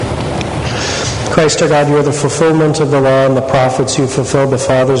Christ our God, you are the fulfillment of the law and the prophets. You fulfilled the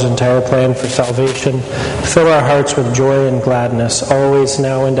Father's entire plan for salvation. Fill our hearts with joy and gladness, always,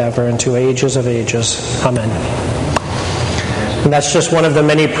 now, and ever, and to ages of ages. Amen. And that's just one of the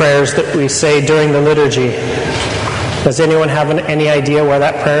many prayers that we say during the liturgy. Does anyone have any idea where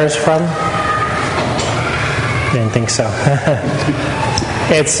that prayer is from? I didn't think so.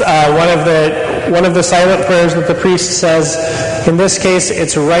 It's one of the silent prayers that the priest says. In this case,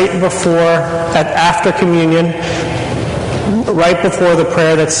 it's right before, after communion, right before the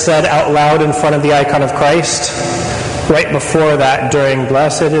prayer that's said out loud in front of the icon of Christ. Right before that, during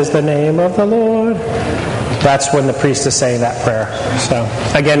 "Blessed is the name of the Lord," that's when the priest is saying that prayer. So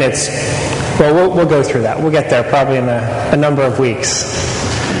again, we'll go through that. We'll get there probably in a number of weeks.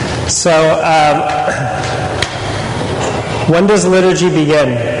 So when does liturgy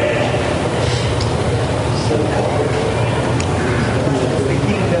begin?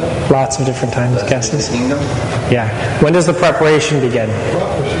 Lots of different times, guesses? Yeah. When does the preparation begin?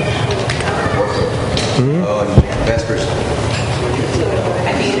 Vespers.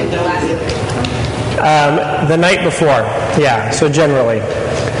 The night before. Yeah, so generally.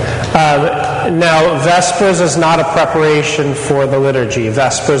 Now, Vespers is not a preparation for the liturgy.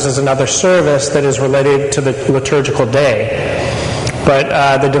 Vespers is another service that is related to the liturgical day. But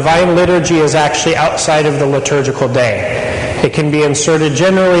the Divine Liturgy is actually outside of the liturgical day. It can be inserted,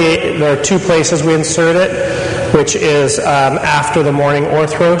 generally, there are two places we insert it, which is after the morning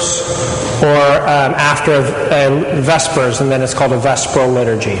Orthros or after Vespers, and then it's called a Vesperal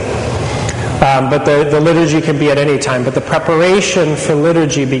liturgy. But the liturgy can be at any time, but the preparation for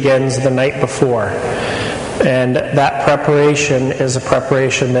liturgy begins the night before. And that preparation is a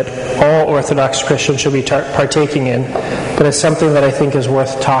preparation that all Orthodox Christians should be partaking in, but it's something that I think is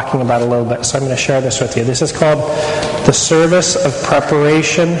worth talking about a little bit, so I'm going to share this with you. This is called the service of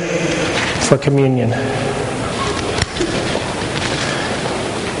preparation for communion.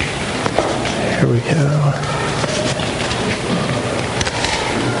 Here we go.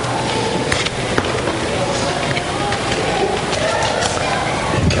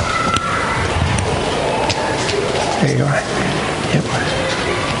 There you go. Yep.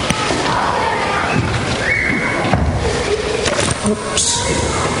 Oops.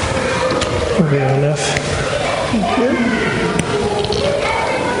 We have enough. Yep.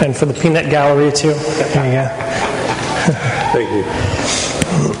 And for the peanut gallery too. There you go. Thank you.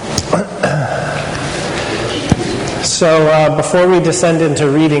 So before we descend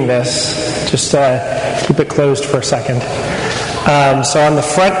into reading this, just keep it closed for a second. So on the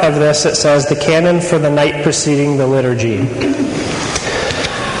front of this it says the canon for the night preceding the liturgy.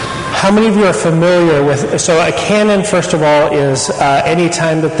 How many of you are familiar with, so a canon, first of all, is any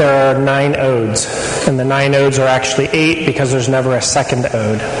time that there are 9 odes. And the 9 odes are actually 8 because there's never a second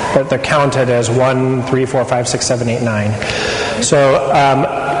ode. But they're counted as 1, 3, 4, 5, 6, 7, 8, 9. So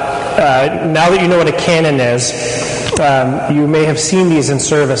now that you know what a canon is, you may have seen these in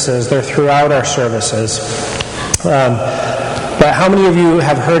services. They're throughout our services. But how many of you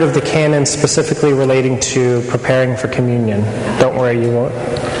have heard of the canon specifically relating to preparing for communion? Don't worry, you won't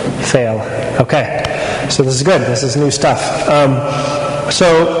fail. Okay, so this is good. This is new stuff.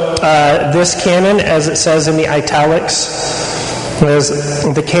 This canon, as it says in the italics, is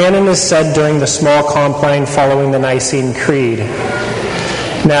the canon is said during the small compline following the Nicene Creed.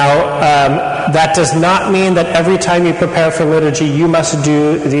 Now, that does not mean that every time you prepare for liturgy, you must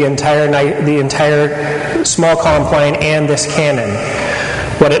do the entire small compline and this canon.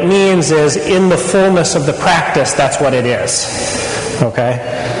 What it means is, in the fullness of the practice, that's what it is. Okay?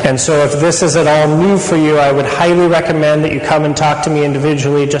 And so if this is at all new for you, I would highly recommend that you come and talk to me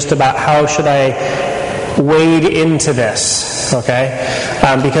individually just about how should I wade into this, okay?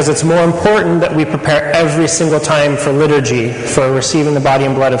 Because it's more important that we prepare every single time for liturgy, for receiving the body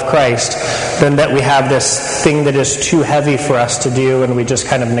and blood of Christ, than that we have this thing that is too heavy for us to do and we just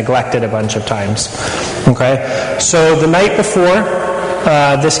kind of neglect it a bunch of times, okay? So the night before,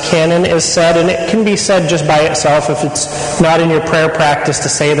 this canon is said, and it can be said just by itself if it's not in your prayer practice to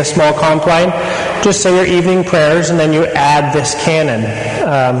say the small compline. Just say your evening prayers and then you add this canon.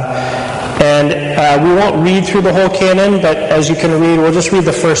 And we won't read through the whole canon, but as you can read, we'll just read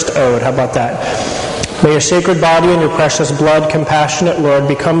the first ode. How about that? May your sacred body and your precious blood, compassionate Lord,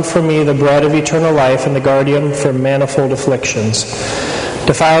 become for me the bread of eternal life and the guardian from manifold afflictions.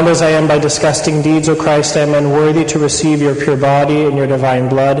 Defiled as I am by disgusting deeds, O Christ, I am unworthy to receive your pure body and your divine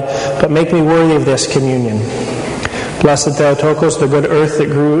blood, but make me worthy of this communion. Blessed Theotokos, the good earth that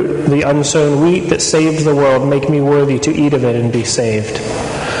grew the unsown wheat that saved the world, make me worthy to eat of it and be saved.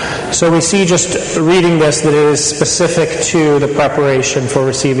 So we see just reading this that it is specific to the preparation for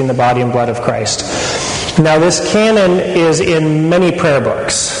receiving the body and blood of Christ. Now this canon is in many prayer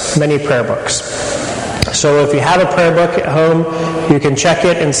books, So if you have a prayer book at home, you can check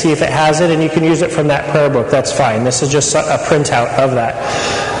it and see if it has it, and you can use it from that prayer book. That's fine. This is just a printout of that.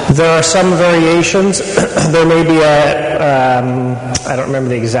 There are some variations. There may be I don't remember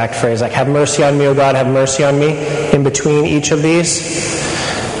the exact phrase, like, have mercy on me, O God, have mercy on me, in between each of these.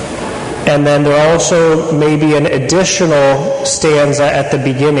 And then there also may be an additional stanza at the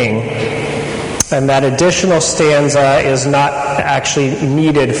beginning. And that additional stanza is not actually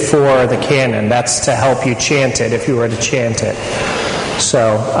needed for the canon. That's to help you chant it, if you were to chant it.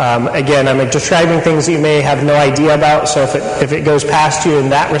 So, again, I'm describing things that you may have no idea about, so if it goes past you in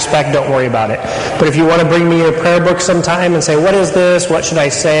that respect, don't worry about it. But if you want to bring me your prayer book sometime and say, what is this, what should I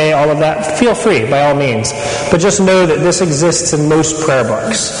say, all of that, feel free, by all means. But just know that this exists in most prayer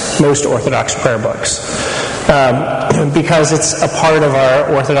books, most Orthodox prayer books. Because it's a part of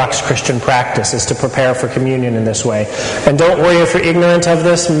our Orthodox Christian practice, is to prepare for communion in this way. And don't worry if you're ignorant of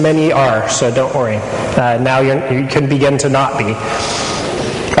this, many are, so don't worry. Now you can begin to not be.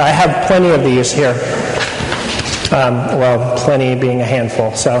 I have plenty of these here. Plenty being a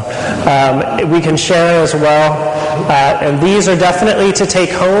handful. So we can share as well. And these are definitely to take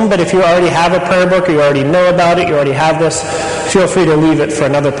home, but if you already have a prayer book, or you already know about it, you already have this, feel free to leave it for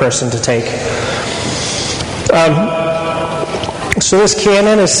another person to take. So this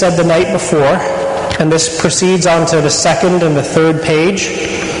canon is said the night before, and this proceeds on to the second and the third page.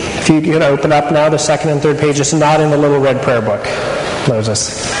 If you can open up now, the second and third page. It's not in the little red prayer book,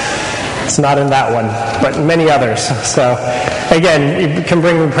 Moses. It's not in that one, but many others. So, again, you can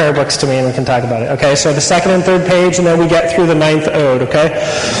bring the prayer books to me and we can talk about it. Okay, so the second and third page, and then we get through the ninth ode, okay?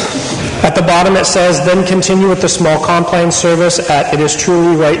 At the bottom it says, then continue with the small compline service at It Is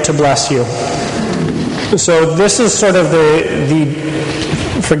Truly Right to Bless You. So this is sort of the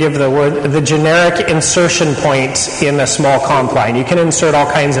generic insertion point in a small compline. You can insert all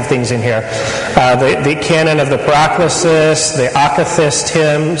kinds of things in here. The canon of the Paraclesis, the Akathist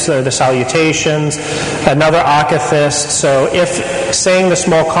hymns, the salutations, another Akathist. So if saying the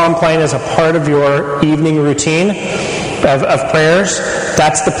small compline is a part of your evening routine of prayers,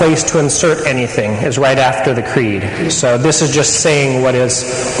 that's the place to insert anything, is right after the creed. So this is just saying what is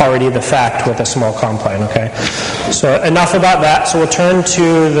already the fact with a small compline, okay? So enough about that. So we'll turn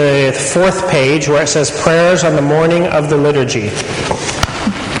to the fourth page where it says prayers on the morning of the liturgy.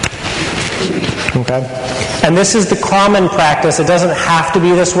 Okay? And this is the common practice. It doesn't have to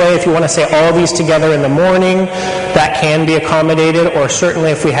be this way. If you want to say all these together in the morning, that can be accommodated. Or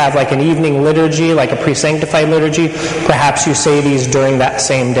certainly if we have like an evening liturgy, like a pre-sanctified liturgy, perhaps you say these during that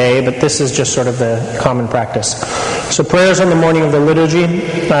same day. But this is just sort of the common practice. So prayers on the morning of the liturgy.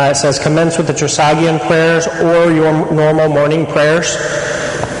 It says commence with the Trisagion prayers or your normal morning prayers.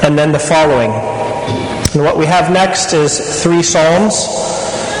 And then the following. And what we have next is 3 psalms.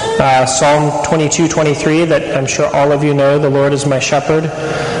 Psalm 22-23 that I'm sure all of you know, the Lord is my shepherd.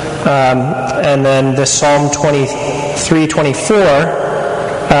 And then this Psalm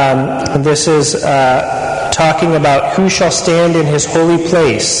 23-24, this is talking about who shall stand in his holy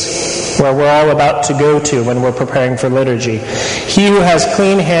place, where we're all about to go to when we're preparing for liturgy. He who has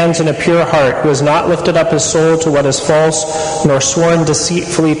clean hands and a pure heart, who has not lifted up his soul to what is false, nor sworn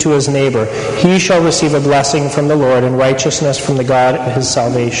deceitfully to his neighbor, he shall receive a blessing from the Lord and righteousness from the God of his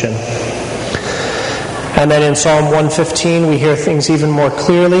salvation. And then in Psalm 115, we hear things even more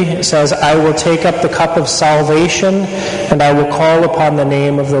clearly. It says, I will take up the cup of salvation, and I will call upon the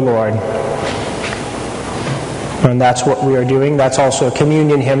name of the Lord. And that's what we are doing. That's also a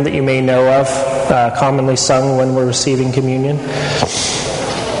communion hymn that you may know of, commonly sung when we're receiving communion.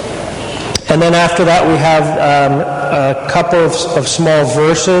 And then after that we have a couple of small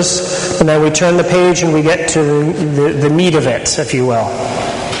verses, and then we turn the page and we get to the meat of it, if you will.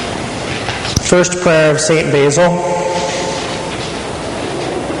 First prayer of St. Basil.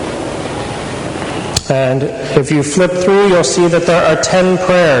 And if you flip through, you'll see that there are 10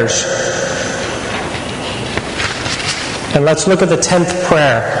 prayers. And let's look at the 10th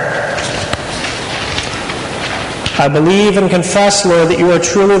prayer. I believe and confess, Lord, that you are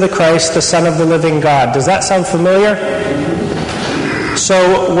truly the Christ, the Son of the living God. Does that sound familiar?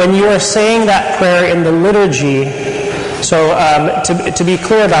 So when you are saying that prayer in the liturgy, to be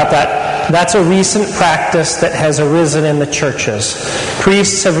clear about that, that's a recent practice that has arisen in the churches.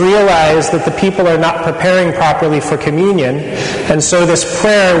 Priests have realized that the people are not preparing properly for communion, and so this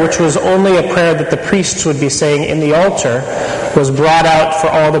prayer, which was only a prayer that the priests would be saying in the altar, was brought out for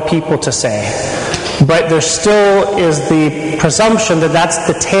all the people to say. But there still is the presumption that that's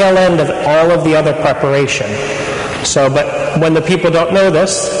the tail end of all of the other preparation. But when the people don't know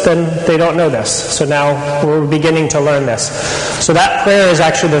this, then they don't know this. So now we're beginning to learn this. So that prayer is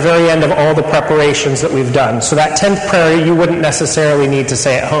actually the very end of all the preparations that we've done. So that 10th prayer you wouldn't necessarily need to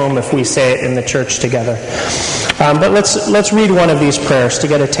say at home if we say it in the church together. But let's read one of these prayers to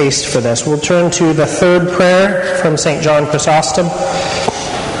get a taste for this. We'll turn to the 3rd prayer from St. John Chrysostom.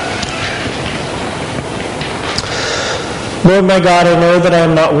 Lord my God, I know that I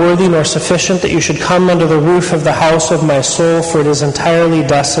am not worthy nor sufficient that you should come under the roof of the house of my soul, for it is entirely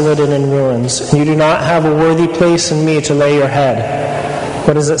desolate and in ruins, and you do not have a worthy place in me to lay your head.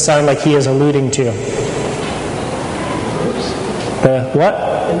 What does it sound like he is alluding to? The what?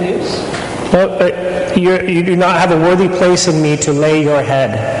 The news. No, you do not have a worthy place in me to lay your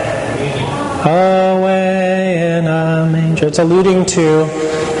head. Away in a manger. It's alluding to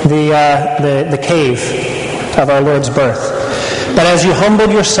the cave of our Lord's birth. But as you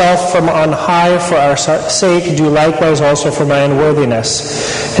humbled yourself from on high for our sake, do likewise also for my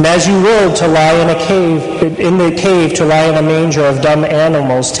unworthiness. And as you willed to lie in the cave to lie in a manger of dumb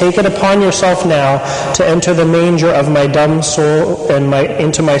animals, take it upon yourself now to enter the manger of my dumb soul and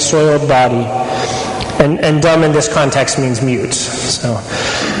into my soiled body. And dumb in this context means mute.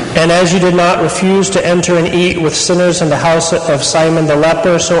 And as you did not refuse to enter and eat with sinners in the house of Simon the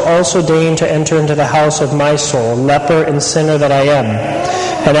leper, so also deign to enter into the house of my soul, leper and sinner that I am.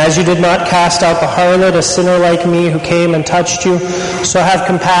 And as you did not cast out the harlot, a sinner like me who came and touched you, so have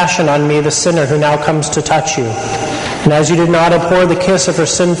compassion on me, the sinner who now comes to touch you. And as you did not abhor the kiss of her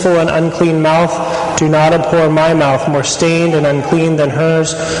sinful and unclean mouth, do not abhor my mouth, more stained and unclean than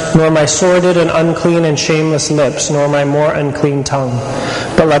hers, nor my sordid and unclean and shameless lips, nor my more unclean tongue.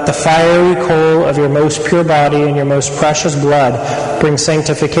 But let the fiery coal of your most pure body and your most precious blood bring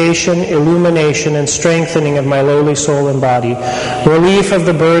sanctification, illumination, and strengthening of my lowly soul and body, relief of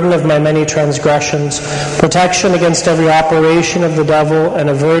the burden of my many transgressions, protection against every operation of the devil,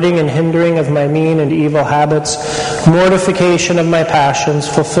 and averting and hindering of my mean and evil habits, mortification of my passions,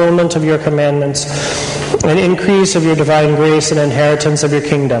 fulfillment of your commandments, and increase of your divine grace and inheritance of your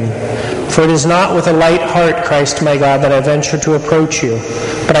kingdom. For it is not with a light heart, Christ my God, that I venture to approach you,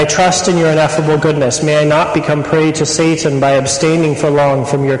 but I trust in your ineffable goodness. May I not become prey to Satan by abstaining for long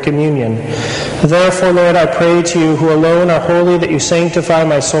from your communion. Therefore, Lord, I pray to you, who alone are holy, that you sanctify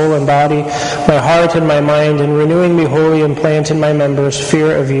my soul and body, my heart and my mind, and renewing me wholly implant in my members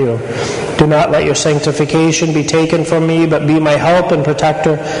fear of you. Do not let your sanctification be taken from me, but be my help and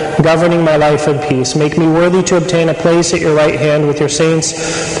protector, governing my life in peace. Make me worthy to obtain a place at your right hand with your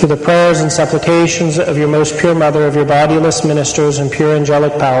saints through the prayers and supplications of your most pure mother, of your bodiless ministers and pure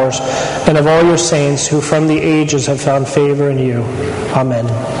angelic powers, and of all your saints who from the ages have found favor in you. Amen.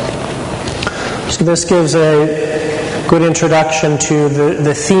 So this gives a good introduction to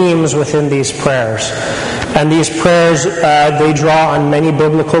the themes within these prayers. And these prayers, they draw on many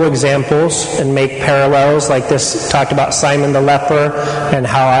biblical examples and make parallels, like this talked about Simon the leper and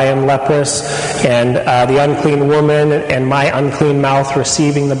how I am leprous, and the unclean woman and my unclean mouth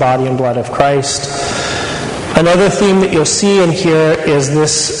receiving the body and blood of Christ. Another theme that you'll see in here is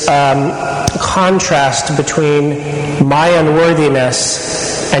this contrast between my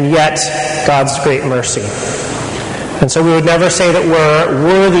unworthiness and yet God's great mercy. And so we would never say that we're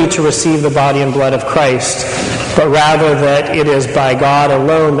worthy to receive the body and blood of Christ, but rather that it is by God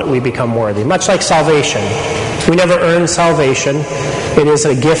alone that we become worthy. Much like salvation. We never earn salvation. It is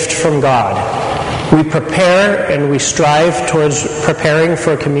a gift from God. We prepare and we strive towards preparing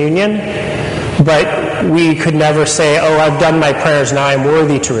for communion, but we could never say, oh, I've done my prayers, now I'm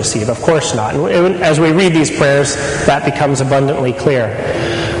worthy to receive. Of course not. And as we read these prayers, that becomes abundantly clear.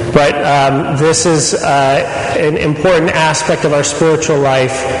 But this is an important aspect of our spiritual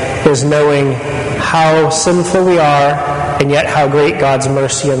life, is knowing how sinful we are and yet how great God's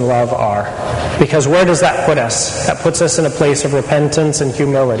mercy and love are. Because where does that put us? That puts us in a place of repentance and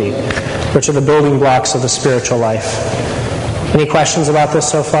humility, which are the building blocks of the spiritual life. Any questions about this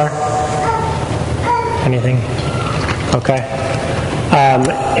so far? Anything? Okay.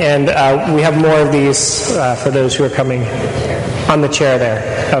 And we have more of these for those who are coming. On the chair there.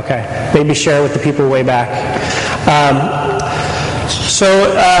 Okay. Maybe share with the people way back.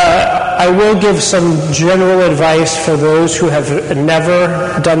 I will give some general advice for those who have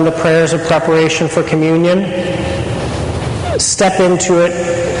never done the prayers of preparation for communion. Step into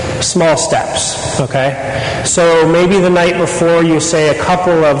it small steps, okay? So maybe the night before you say a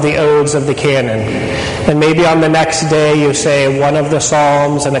couple of the odes of the canon, and maybe on the next day you say one of the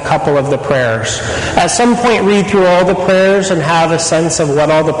psalms and a couple of the prayers. At some point read through all the prayers and have a sense of what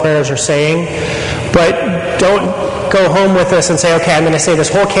all the prayers are saying, but don't go home with this and say, okay, I'm going to say this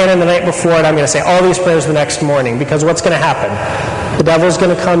whole canon the night before, and I'm going to say all these prayers the next morning, because what's going to happen? The devil's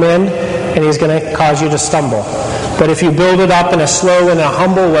going to come in, and he's going to cause you to stumble. But if you build it up in a slow and a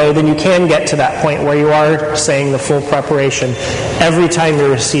humble way, then you can get to that point where you are saying the full preparation every time you're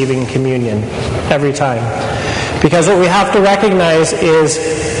receiving communion. Every time. Because what we have to recognize is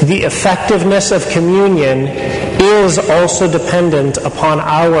the effectiveness of communion is also dependent upon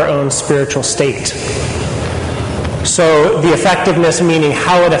our own spiritual state. So the effectiveness meaning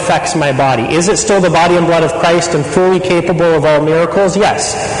how it affects my body. Is it still the body and blood of Christ and fully capable of all miracles?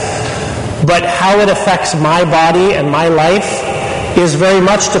 Yes. But how it affects my body and my life is very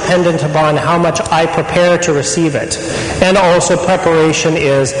much dependent upon how much I prepare to receive it. And also preparation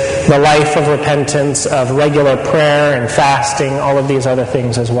is the life of repentance, of regular prayer and fasting, all of these other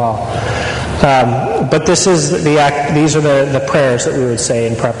things as well. But these are the prayers that we would say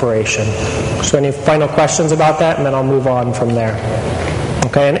in preparation. So any final questions about that? And then I'll move on from there.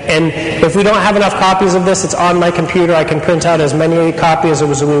 Okay, and if we don't have enough copies of this, it's on my computer. I can print out as many copies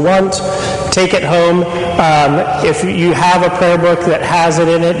as we want. Take it home. If you have a prayer book that has it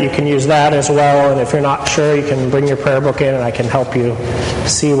in it, you can use that as well. And if you're not sure, you can bring your prayer book in and I can help you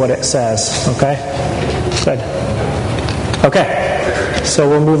see what it says. Okay? Good. Okay. So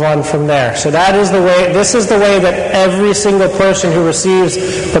we'll move on from there. So this is the way that every single person who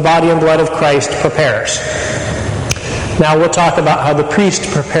receives the body and blood of Christ prepares. Now we'll talk about how the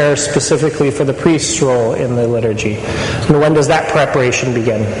priest prepares specifically for the priest's role in the liturgy. And when does that preparation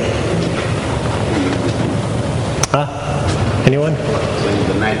begin? Anyone?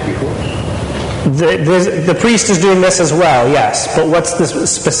 The night before. The priest is doing this as well, yes. But what's the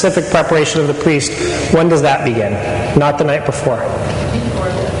specific preparation of the priest? When does that begin? Not the night before.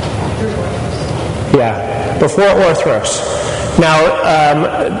 Yeah, before Orthros. Now,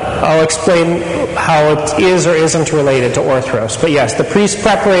 I'll explain how it is or isn't related to Orthros. But yes, the priest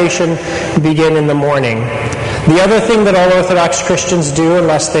preparation begin in the morning. The other thing that all Orthodox Christians do,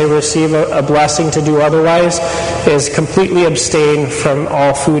 unless they receive a blessing to do otherwise, is completely abstain from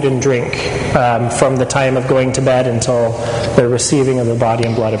all food and drink from the time of going to bed until the receiving of the body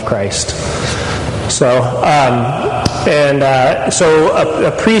and blood of Christ. So, a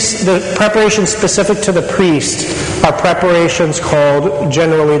priest, the preparation specific to the priest are preparations called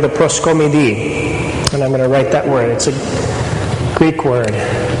generally the proskomidi. And I'm going to write that word. It's a Greek word.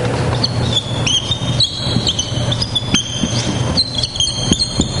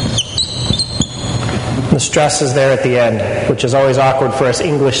 The stress is there at the end, which is always awkward for us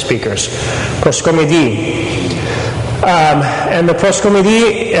English speakers. Proskomidi. And the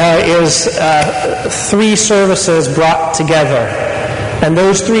proskomidi is 3 services brought together. And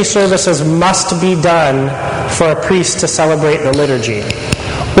those 3 services must be done for a priest to celebrate the liturgy.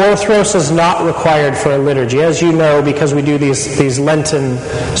 Orthros is not required for a liturgy, as you know, because we do these Lenten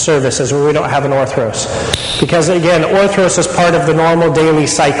services where we don't have an Orthros. Because again, Orthros is part of the normal daily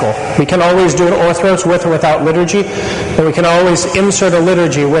cycle. We can always do an Orthros with or without liturgy, and we can always insert a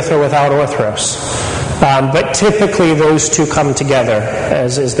liturgy with or without Orthros. But typically those two come together,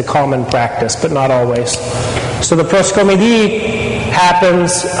 as is the common practice, but not always. So the proskomidi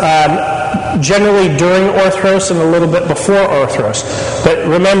happens generally during Orthros and a little bit before Orthros. But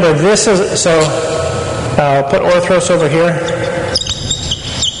remember, this is... So I'll put Orthros over here.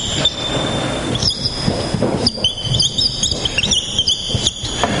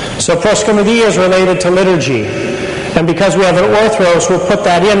 So proskomidi is related to liturgy. And because we have an Orthros, we'll put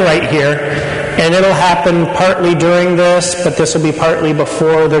that in right here. And it'll happen partly during this, but this will be partly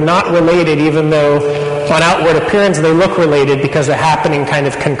before. They're not related, even though on outward appearance they look related because they're happening kind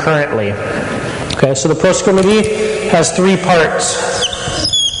of concurrently. Okay, so the proskomidi has 3 parts.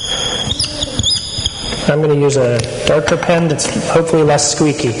 I'm going to use a darker pen that's hopefully less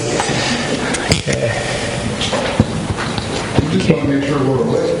squeaky. Okay.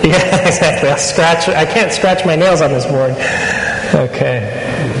 Yeah, exactly. I can't scratch my nails on this board. Okay.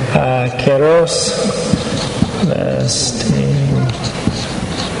 Keros, vesting.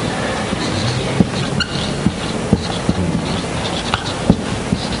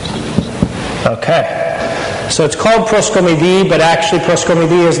 Okay. So it's called proskomidi, but actually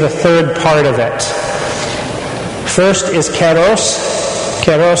proskomidi is the 3rd part of it. First is keros.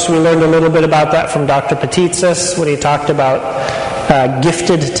 Keros, we learned a little bit about that from Dr. Petitsis when he talked about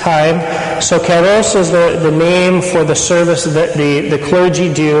gifted time. So kairos is the name for the service that the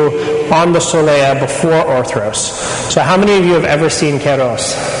clergy do on the solea before Orthros. So how many of you have ever seen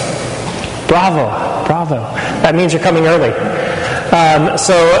kairos? Bravo. That means you're coming early.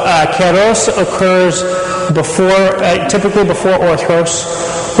 So kairos occurs typically before Orthros,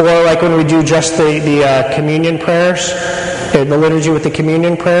 or like when we do just the communion prayers, the liturgy with the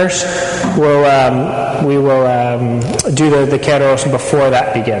communion prayers, we will do the kairos before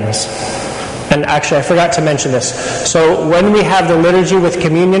that begins. And actually, I forgot to mention this. So when we have the liturgy with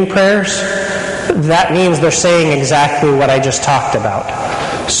communion prayers, that means they're saying exactly what I just talked about.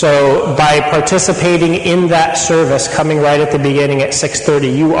 So by participating in that service, coming right at the beginning at 6:30,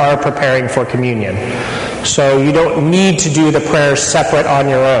 you are preparing for communion. So you don't need to do the prayers separate on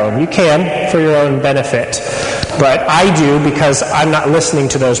your own. You can, for your own benefit. But I do because I'm not listening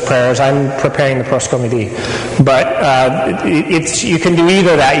to those prayers. I'm preparing the proskomidi. But you can do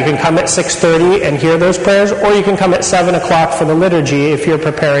either that. You can come at 6:30 and hear those prayers, or you can come at 7 o'clock for the liturgy if you're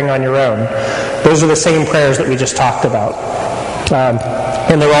preparing on your own. Those are the same prayers that we just talked about.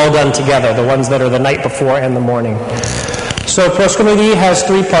 And they're all done together, the ones that are the night before and the morning. So proskomidi has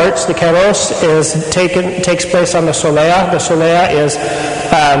three parts. The kairos takes place on the solea. The solea is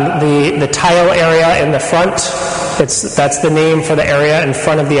the tile area in the front. That's the name for the area in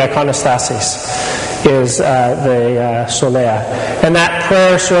front of the iconostasis, is the solea. And that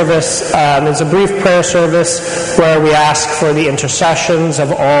prayer service is a brief prayer service where we ask for the intercessions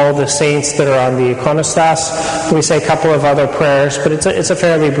of all the saints that are on the iconostas. We say a couple of other prayers, but it's a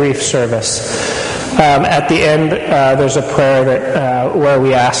fairly brief service. At the end, there's a prayer that where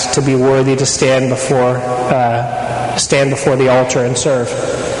we ask to be worthy to stand before the altar and serve.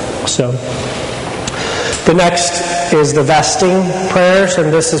 So the next is the vesting prayers,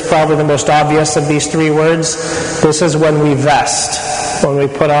 and this is probably the most obvious of these three words. This is when we vest, when we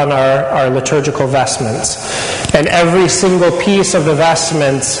put on our liturgical vestments. And every single piece of the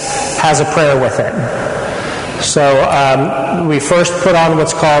vestments has a prayer with it. So we first put on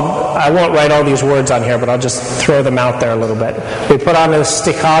what's called, I won't write all these words on here, but I'll just throw them out there a little bit. We put on a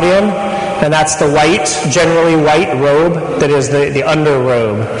sticarion, and that's the white, generally white robe that is the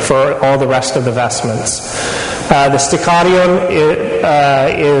underrobe for all the rest of the vestments. The sticarion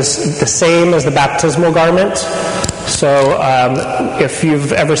is the same as the baptismal garment. So if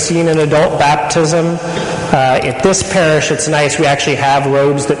you've ever seen an adult baptism, at this parish it's nice. We actually have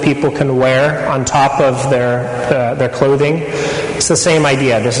robes that people can wear on top of their clothing. It's the same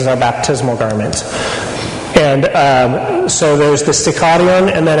idea. This is our baptismal garment. And so there's the sticarion,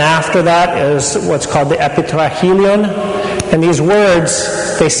 and then after that is what's called the epitrachilion. And these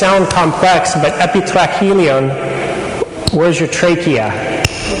words, they sound complex, but epitrachilion, where's your trachea?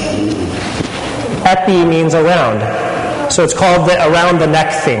 Epi means around. So it's called the around the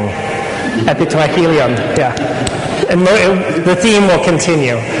neck thing. Epitrachilion, yeah. And the theme will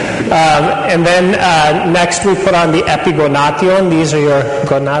continue. And then next we put on the epigonation. These are your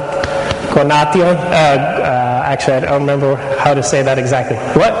gonation. Actually, I don't remember how to say that exactly.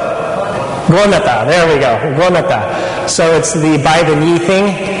 What? Gonata. There we go. Gonata. So it's the by the knee thing,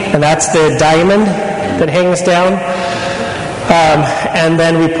 and that's the diamond that hangs down. And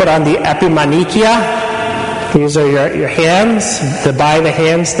then we put on the epimanikia. These are your hands, the by the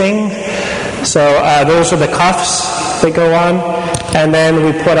hands thing. So those are the cuffs that go on. And then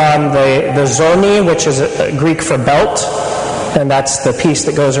we put on the zoni, which is Greek for belt. And that's the piece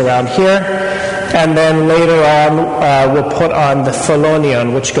that goes around here. And then later on, we'll put on the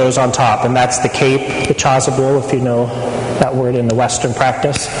phelonion, which goes on top. And that's the cape, the chasuble, if you know that word in the Western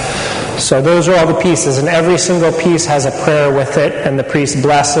practice. So those are all the pieces, and every single piece has a prayer with it, and the priest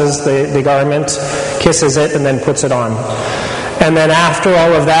blesses the garment, kisses it, and then puts it on. And then after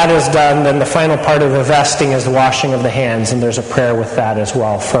all of that is done, then the final part of the vesting is the washing of the hands, and there's a prayer with that as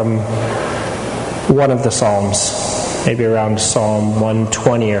well from one of the Psalms. Maybe around Psalm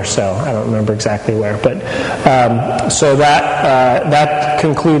 120 or so. I don't remember exactly where. But so that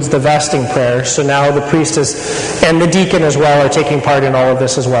concludes the vesting prayer. So now the priest and the deacon as well are taking part in all of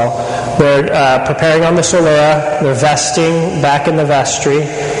this as well. They're preparing on the solea. They're vesting back in the vestry,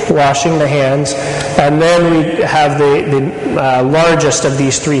 washing the hands. And then we have the largest of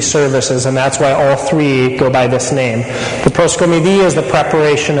these three services, and that's why all three go by this name. The proskomidi is the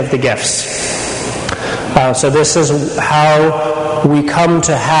preparation of the gifts. So this is how we come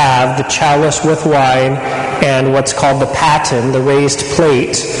to have the chalice with wine and what's called the paten, the raised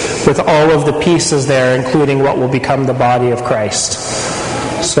plate, with all of the pieces there, including what will become the body of Christ.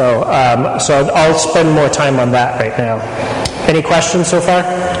 So I'll spend more time on that right now. Any questions so far?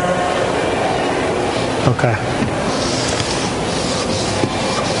 Okay.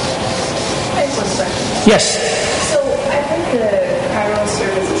 Yes? So I think the Kairos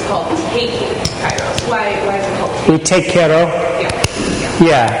service is called Take Kairos. Why is it called Take? We take Kero?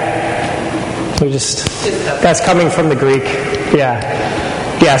 Yeah. That's coming from the Greek.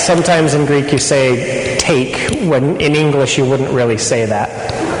 Yeah, sometimes in Greek you say take, when in English you wouldn't really say that.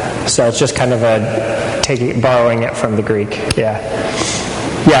 So it's just kind of borrowing it from the Greek.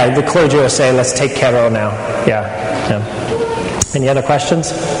 Yeah, the clergy will say, let's take Kero now. Yeah. Any other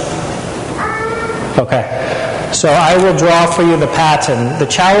questions? Okay. So I will draw for you the pattern. The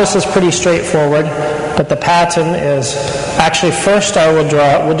chalice is pretty straightforward, but the pattern is, actually first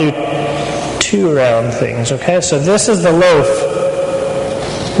we'll do 2 round things, okay? So this is the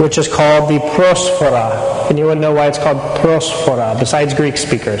loaf, which is called the prosphora. Anyone know why it's called prosphora, besides Greek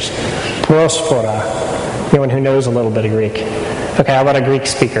speakers? Prosphora. Anyone who knows a little bit of Greek? Okay, how about our Greek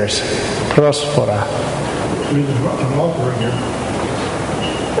speakers? Prosphora.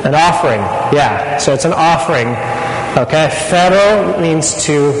 An offering, yeah. So it's an offering, okay? Phero means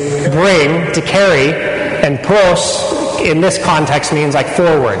to bring, to carry, and pros, in this context, means like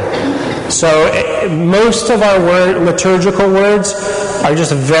forward. So most of our liturgical words are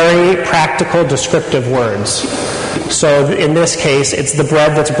just very practical, descriptive words. So in this case, it's the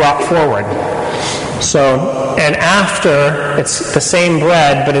bread that's brought forward. So, and after, it's the same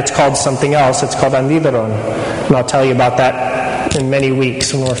bread, but it's called something else. It's called andiberon. And I'll tell you about that in many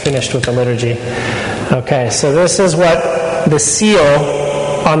weeks when we're finished with the liturgy. Okay, so this is what the seal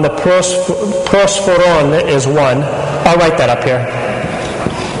on the prosphoron is 1. I'll write that up here.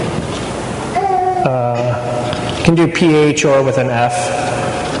 You can do PH or with an F.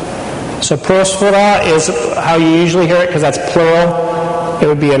 So prosphora is how you usually hear it because that's plural. It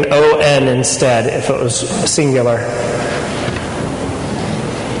would be an O-N instead if it was singular.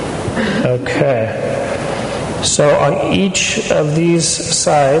 Okay. So on each of these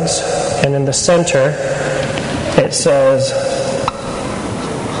sides and in the center, it says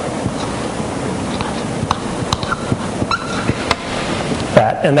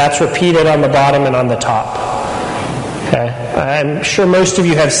that. And that's repeated on the bottom and on the top. Okay. I'm sure most of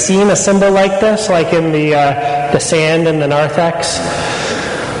you have seen a symbol like this, like in the sand and the narthex.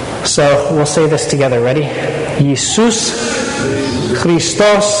 So we'll say this together. Ready? Jesus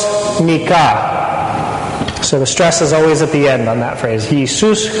Christos Nika. So the stress is always at the end on that phrase.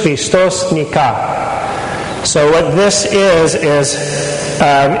 Jesus Christos Nika. So what this is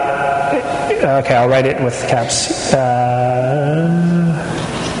okay, I'll write it with caps.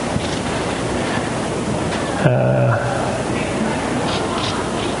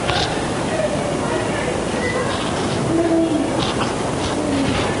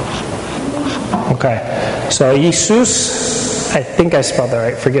 Okay, so Jesus, I think I spelled that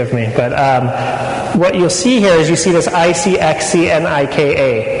right, forgive me, but what you'll see here is you see this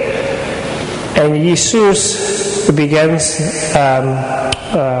I-C-X-C-N-I-K-A. And Jesus begins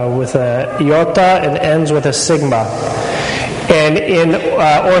with a iota and ends with a sigma. And in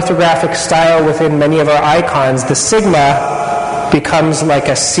orthographic style within many of our icons, the sigma becomes like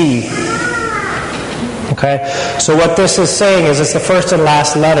a C. Okay? So what this is saying is it's the first and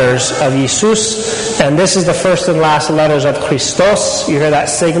last letters of Jesus, and this is the first and last letters of Christos. You hear that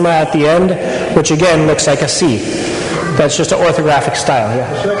sigma at the end, which again looks like a C. That's just an orthographic style,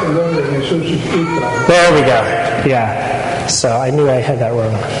 yeah. The second letter of Jesus is Itra. There we go. Yeah. So I knew I had that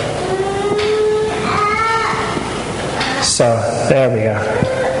wrong. So there we go.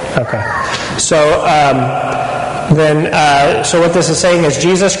 Okay. So so what this is saying is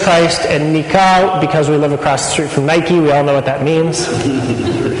Jesus Christ and Nika, because we live across the street from Nike, we all know what that means.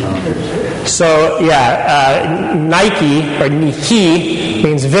 So Nike or Niki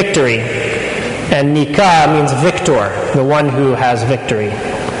means victory, and Nika means victor, the one who has victory.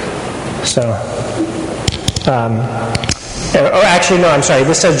 So, actually, no, I'm sorry.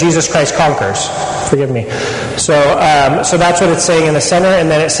 This says Jesus Christ conquers. Forgive me. So that's what it's saying in the center, and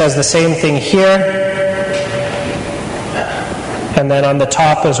then it says the same thing here. And then on the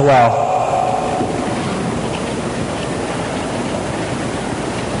top as well.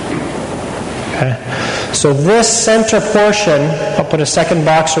 Okay. So this center portion, I'll put a second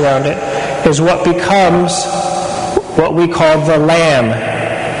box around it, is what becomes what we call the Lamb.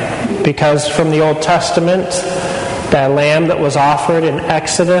 Because from the Old Testament, that Lamb that was offered in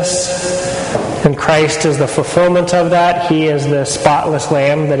Exodus, and Christ is the fulfillment of that. He is the spotless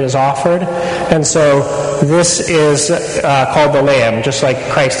Lamb that is offered. And so this is called the Lamb, just like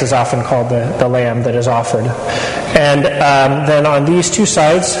Christ is often called the Lamb that is offered. And then on these two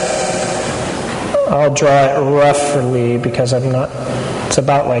sides, I'll draw it roughly because it's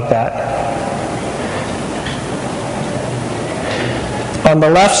about like that. On the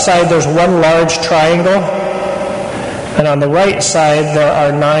left side, there's one large triangle, and on the right side, there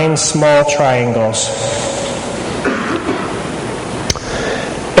are 9 small triangles.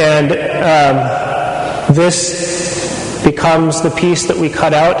 And this becomes the piece that we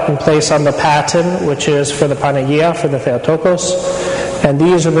cut out and place on the paten, which is for the Panagia, for the Theotokos. And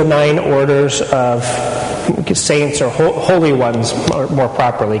these are the 9 orders of saints, or holy ones, more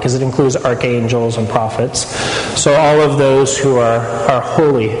properly, because it includes archangels and prophets. So all of those who are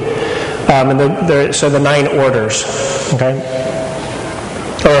holy. So the 9 orders. Okay?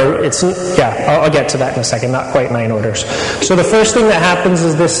 Or I'll get to that in a second, not quite 9 orders. So the first thing that happens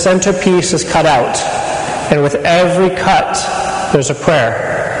is this centerpiece is cut out. And with every cut, there's a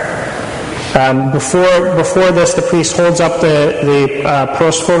prayer. Before this, the priest holds up the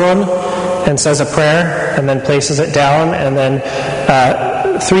prosphoron and says a prayer, and then places it down, and then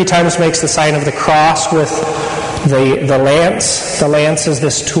 3 times makes the sign of the cross with the lance. The lance is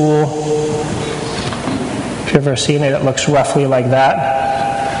this tool. If you've ever seen it, it looks roughly like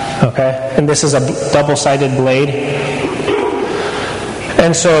that. Okay, and this is a double-sided blade.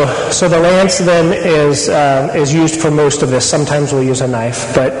 And so the lance then is used for most of this. Sometimes we'll use a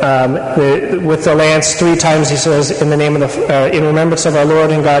knife, but with the lance 3 times he says, in the name of in remembrance of our Lord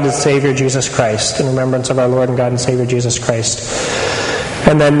and God and Savior Jesus Christ. In remembrance of our Lord and God and Savior Jesus Christ.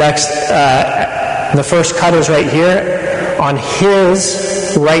 And then next, the first cut is right here on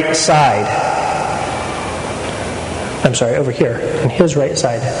his right side. I'm sorry, over here on his right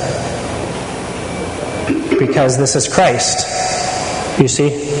side, because this is Christ. You see?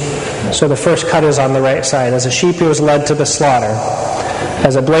 So the first cut is on the right side. As a sheep he was led to the slaughter.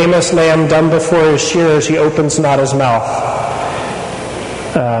 As a blameless lamb dumb before his shearers, he opens not his mouth.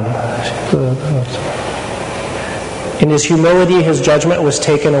 In his humility his judgment was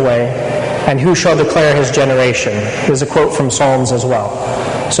taken away. And who shall declare his generation? There's a quote from Psalms as well.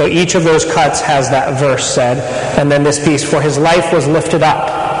 So each of those cuts has that verse said. And then this piece, for his life was lifted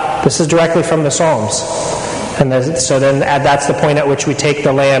up. This is directly from the Psalms. And so then that's the point at which we take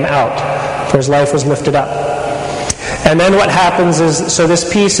the lamb out. For his life was lifted up. And then what happens is, so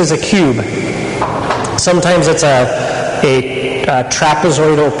this piece is a cube. Sometimes it's a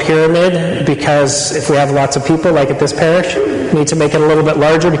trapezoidal pyramid, because if we have lots of people, like at this parish, we need to make it a little bit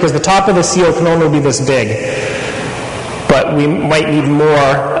larger, because the top of the seal can only be this big. But we might need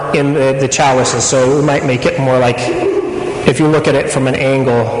more in the chalices, so we might make it more like, if you look at it from an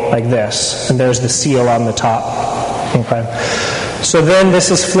angle like this, and there's the seal on the top. Okay. So then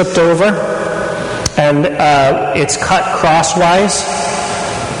this is flipped over, and it's cut crosswise.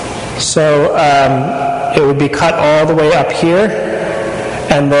 So it would be cut all the way up here,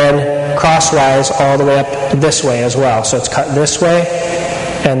 and then crosswise all the way up this way as well. So it's cut this way,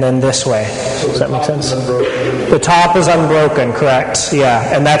 and then this way. Does that make sense? The top is unbroken, correct.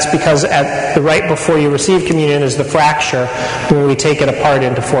 Yeah, and that's because right before you receive communion is the fracture, when we take it apart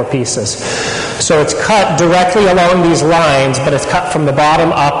into 4 pieces. So it's cut directly along these lines, but it's cut from the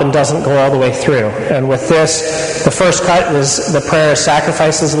bottom up and doesn't go all the way through. And with this, the first cut is the prayer,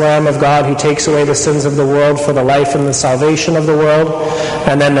 sacrifices the Lamb of God who takes away the sins of the world for the life and the salvation of the world.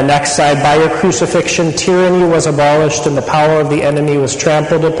 And then the next side, by your crucifixion, tyranny was abolished and the power of the enemy was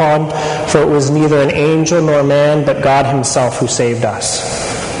trampled upon, for it was neither an angel nor man, but God himself who saved us.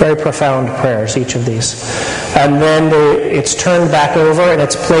 Very profound prayers, each of these. And then it's turned back over and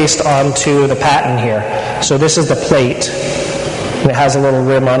it's placed onto the paten here. So this is the plate. And it has a little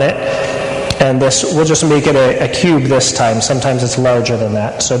rim on it. And this, we'll just make it a cube this time. Sometimes it's larger than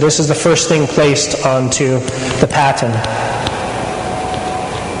that. So this is the first thing placed onto the paten.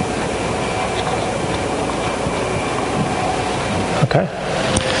 Okay.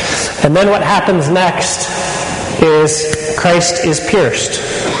 And then what happens next is Christ is pierced.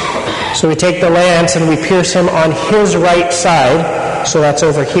 So we take the lance and we pierce him on his right side. So that's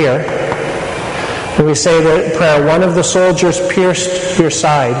over here. And we say the prayer, one of the soldiers pierced your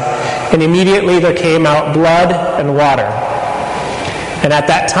side, and immediately there came out blood and water. And at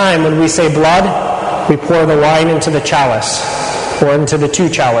that time, when we say blood, we pour the wine into the chalice, or into the 2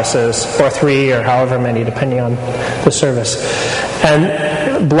 chalices, or 3, or however many, depending on the service.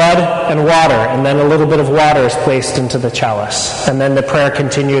 And blood and water, and then a little bit of water is placed into the chalice. And then the prayer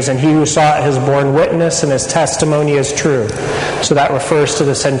continues, and he who saw it has borne witness, and his testimony is true. So that refers to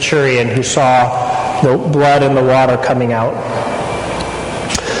the centurion who saw the blood and the water coming out.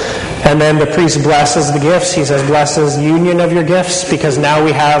 And then the priest blesses the gifts. He says, blesses the union of your gifts, because now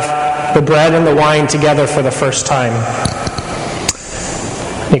we have the bread and the wine together for the first time.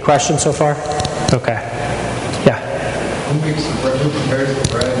 Any questions so far? Okay. Yeah. Who makes the bread? Who prepares the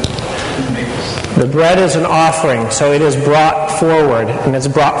bread? Who makes The bread is an offering, so it is brought forward, and it's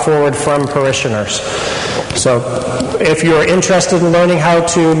brought forward from parishioners. So if you're interested in learning how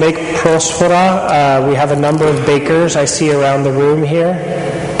to make prosphora, we have a number of bakers I see around the room here.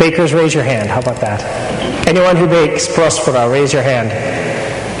 Bakers, raise your hand. How about that? Anyone who bakes prosphora, raise your hand.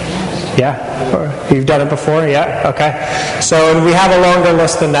 Yeah? You've done it before? Yeah? Okay. So we have a longer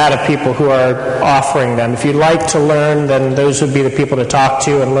list than that of people who are offering them. If you'd like to learn, then those would be the people to talk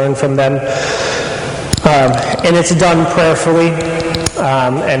to and learn from them. And it's done prayerfully,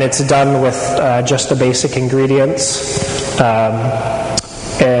 and it's done with just the basic ingredients.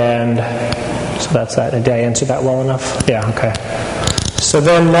 And so that's that. Did I answer that well enough? Yeah, okay. So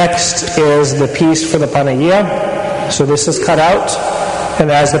then next is the piece for the Panagia. So this is cut out. And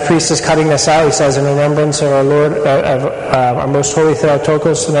as the priest is cutting this out, he says, in remembrance of our Lord, our most holy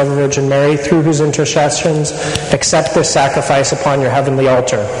Theotokos and ever Virgin Mary, through whose intercessions, accept this sacrifice upon your heavenly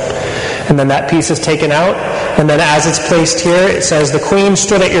altar. And then that piece is taken out. And then as it's placed here, it says, the queen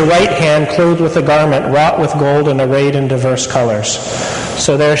stood at your right hand, clothed with a garment wrought with gold and arrayed in diverse colors.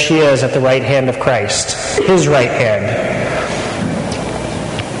 So there she is at the right hand of Christ, his right hand.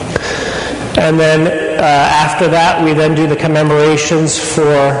 And then after that, we then do the commemorations for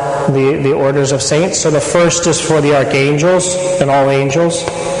the orders of saints. So the first is for the archangels and all angels.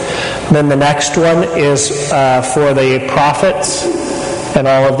 Then the next one is for the prophets and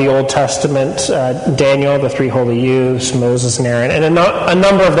all of the Old Testament, Daniel, the three holy youths, Moses and Aaron. And a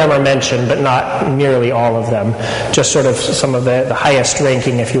number of them are mentioned, but not nearly all of them. Just sort of some of the highest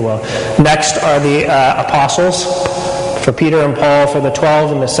ranking, if you will. Next are the apostles. For Peter and Paul, for the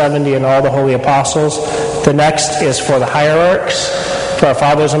 12 and the 70 and all the holy apostles. The next is for the hierarchs. For our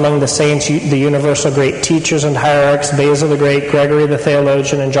fathers among the saints, the universal great teachers and hierarchs, Basil the Great, Gregory the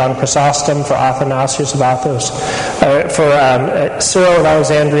theologian, and John Chrysostom, for Athanasius of Athos, for Cyril of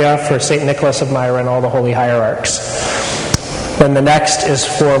Alexandria, for St. Nicholas of Myra, and all the holy hierarchs. Then the next is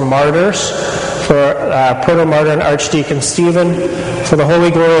for martyrs, for proto-martyr and Archdeacon Stephen, for the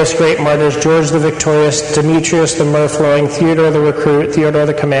holy, glorious, great martyrs, George the Victorious, Demetrius the myrrh-flowing, Theodore the recruit, Theodore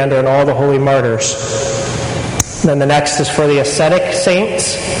the commander, and all the holy martyrs. Then the next is for the ascetic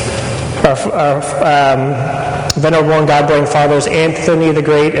saints, our venerable and God-bearing fathers, Anthony the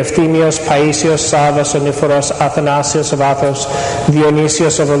Great, Euthemius, Paisios, Savas, Oniphoros, Athanasius of Athos,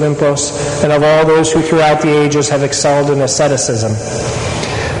 Dionysius of Olympos, and of all those who throughout the ages have excelled in asceticism.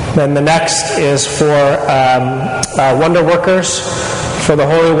 Then the next is for wonder workers, for the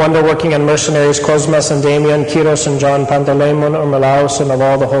holy wonder-working and mercenaries Cosmas and Damian, Kyros and John, Pantaleimon, Armelaus, and of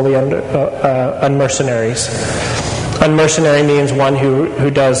all the holy unmercenaries. Unmercenary means one who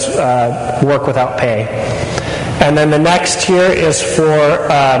does work without pay. And then the next here is for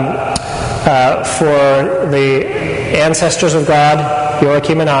the ancestors of God,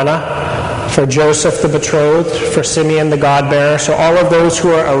 Joachim and Anna, for Joseph the betrothed, for Simeon the God-bearer. So all of those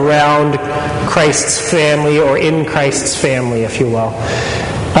who are around Christ's family or in Christ's family, if you will.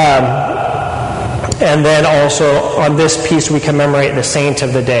 And then also on this piece we commemorate the saint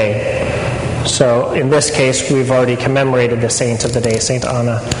of the day. So in this case we've already commemorated the saint of the day, Saint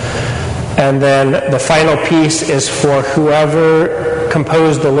Anna. And then the final piece is for whoever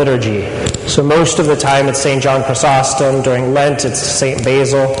composed the liturgy. So most of the time it's St. John Chrysostom. During Lent it's St.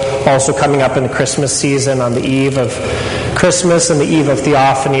 Basil. Also coming up in the Christmas season, on the eve of Christmas and the eve of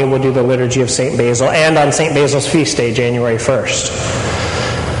Theophany, we'll do the liturgy of St. Basil. And on St. Basil's feast day, January 1st.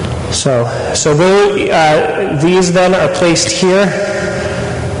 So these then are placed here.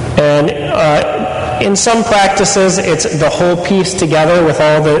 And in some practices, it's the whole piece together with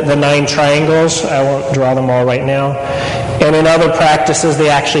all the 9 triangles. I won't draw them all right now. And in other practices, they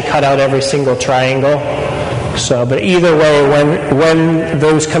actually cut out every single triangle. So, but either way, when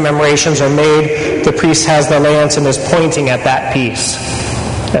those commemorations are made, the priest has the lance and is pointing at that piece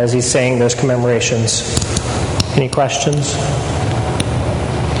as he's saying those commemorations. Any questions?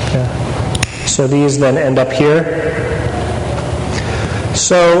 Yeah. So these then end up here.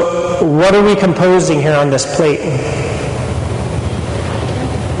 So, what are we composing here on this plate?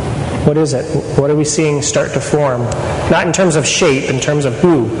 What is it? What are we seeing start to form? Not in terms of shape, in terms of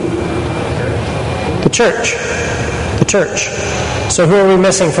who? The church. The church. So who are we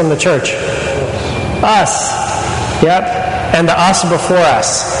missing from the church? Us. Yep. And the us before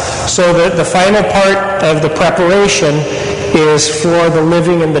us. So the final part of the preparation is for the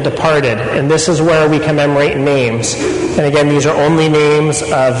living and the departed. And this is where we commemorate names. And again, these are only names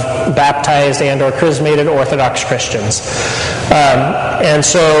of baptized and or chrismated Orthodox Christians. And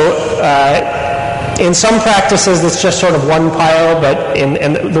so in some practices it's just sort of one pile, but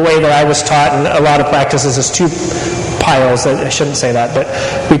in the way that I was taught in a lot of practices it's 2 piles. I shouldn't say that, but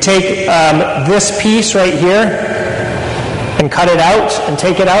we take this piece right here and cut it out and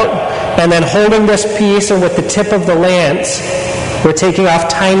take it out, and then holding this piece and with the tip of the lance, we're taking off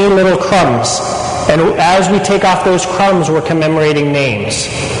tiny little crumbs. And as we take off those crumbs, we're commemorating names.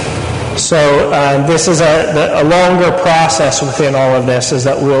 So this is a longer process within all of this, is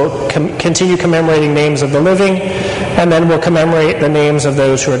that we'll continue commemorating names of the living, and then we'll commemorate the names of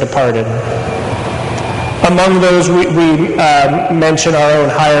those who are departed. Among those, we mention our own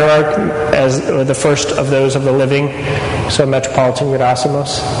hierarch as the first of those of the living. So Metropolitan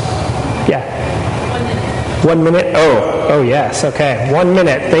Gerasimos. Yeah. 1 minute. 1 minute? Oh yes, okay. 1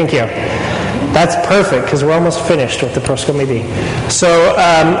 minute, thank you. That's perfect, because we're almost finished with the proskomidi. So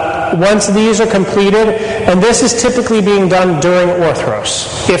once these are completed, and this is typically being done during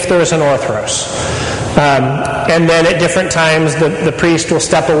Orthros, if there's an Orthros. And then at different times, the priest will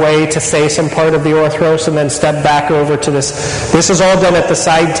step away to say some part of the Orthros and then step back over to this. This is all done at the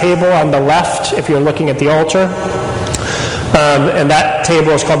side table on the left, if you're looking at the altar. And that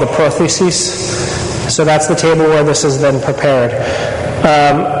table is called the prothesis. So that's the table where this is then prepared.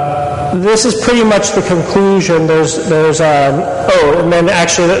 This is pretty much the conclusion. And then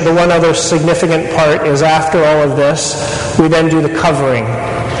actually the one other significant part is after all of this, we then do the covering.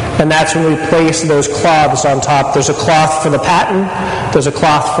 And that's when we place those cloths on top. There's a cloth for the paten, there's a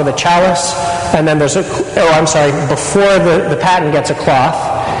cloth for the chalice, and then there's before the paten gets a cloth,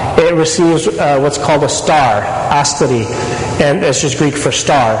 it receives what's called a star, asteri, and it's just Greek for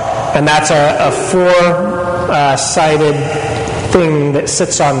star. And that's a four-sided thing that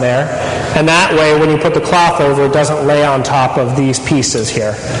sits on there, and that way when you put the cloth over, it doesn't lay on top of these pieces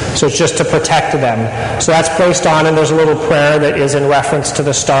here. So it's just to protect them. So that's placed on, and there's a little prayer that is in reference to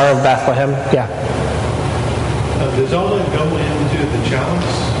the Star of Bethlehem. Yeah. Does all that go into the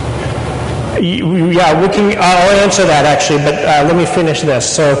chalice? Yeah, I'll answer that actually, but let me finish this.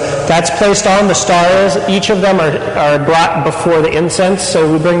 So that's placed on, the stars. Each of them are brought before the incense.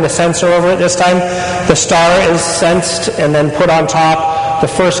 So we bring the censer over at this time. The star is censed and then put on top. The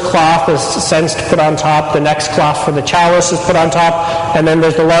first cloth is censed, put on top. The next cloth for the chalice is put on top. And then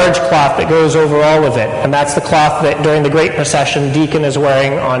there's the large cloth that goes over all of it. And that's the cloth that during the Great Procession, deacon is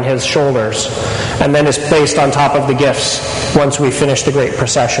wearing on his shoulders. And then is placed on top of the gifts once we finish the Great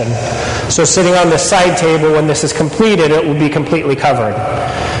Procession. So sitting on the side table, when this is completed, it will be completely covered.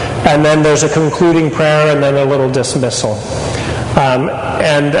 And then there's a concluding prayer and then a little dismissal.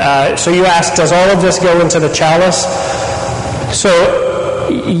 So you asked, does all of this go into the chalice? So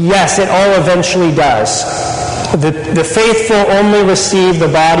yes, it all eventually does. The faithful only receive the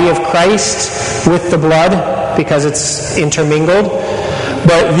body of Christ with the blood because it's intermingled.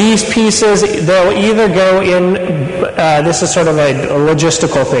 But these pieces, they'll either go in, this is sort of a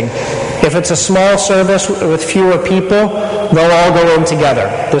logistical thing. If it's a small service with fewer people, they'll all go in together.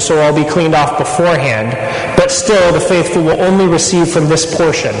 This will all be cleaned off beforehand. But still, the faithful will only receive from this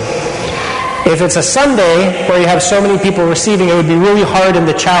portion. If it's a Sunday where you have so many people receiving, it would be really hard in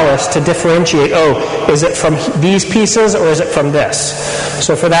the chalice to differentiate, is it from these pieces or is it from this?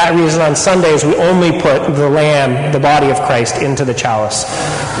 So for that reason, on Sundays, we only put the lamb, the body of Christ, into the chalice.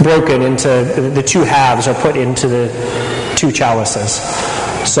 Broken into the two halves are put into the two chalices.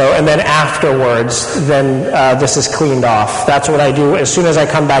 So, and then afterwards, this is cleaned off. That's what I do as soon as I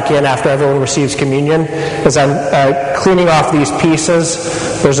come back in after everyone receives communion, is I'm cleaning off these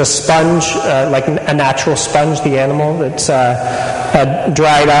pieces. There's a sponge, like a natural sponge, the animal, that's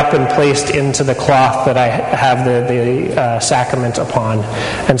dried up and placed into the cloth that I have the sacrament upon.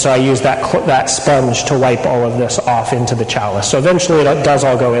 And so I use that sponge to wipe all of this off into the chalice. So eventually it does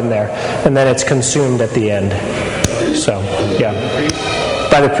all go in there, and then it's consumed at the end. So, yeah.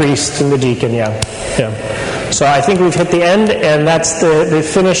 By the priest and the deacon, yeah. So I think we've hit the end, and that's the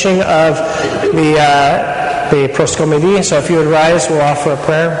finishing of the proskomidi. So if you would rise, we'll offer a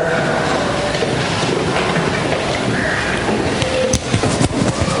prayer.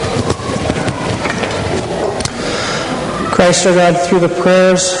 Christ our God, through the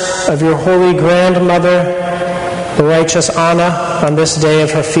prayers of your holy grandmother, the righteous Anna, on this day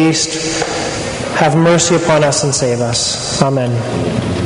of her feast, have mercy upon us and save us. Amen.